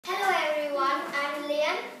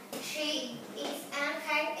everyone. She is An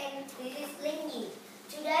and this is Linh.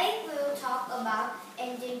 Today we will talk about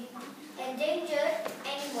endangered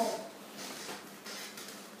animals.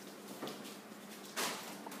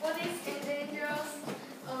 What is endangered?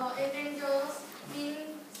 Endangered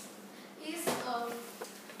means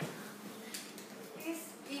is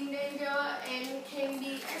in danger and can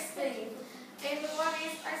be extinct. And what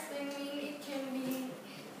is extinct means it can be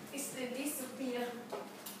disappear.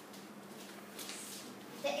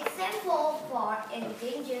 The example for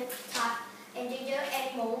endangered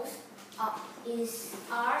animals are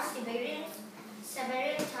Siberian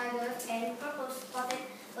tigers and purple-spotted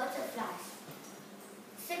butterflies.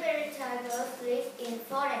 Siberian tigers live in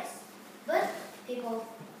forests, but people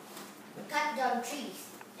cut down trees,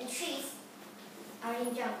 and trees are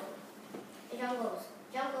in jungles.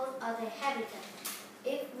 Jungles are the habitat.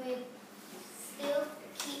 If we still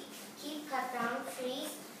keep cut down trees,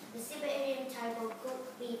 the Siberian tiger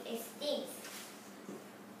could be extinct.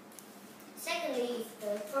 Secondly is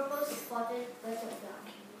the purple-spotted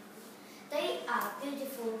butterfly. They are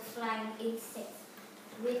beautiful flying insects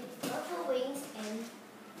with purple wings and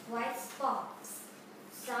white spots.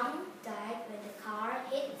 Some die when the car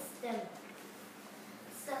hits them.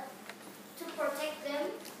 So, to protect them,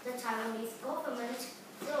 the Taiwanese government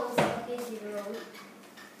closed a busy road.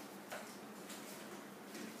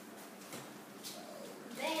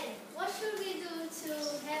 Then, what should we do to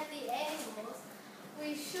help the animals?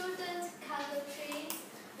 We shouldn't cut the trees.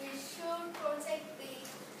 We should protect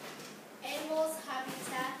the animals'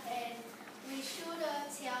 habitat, and we should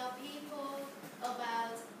tell people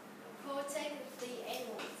about protect the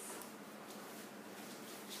animals.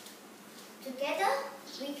 Together,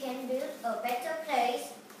 we can build a better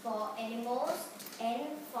place for animals and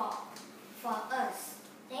for us.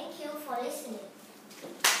 Thank you for listening.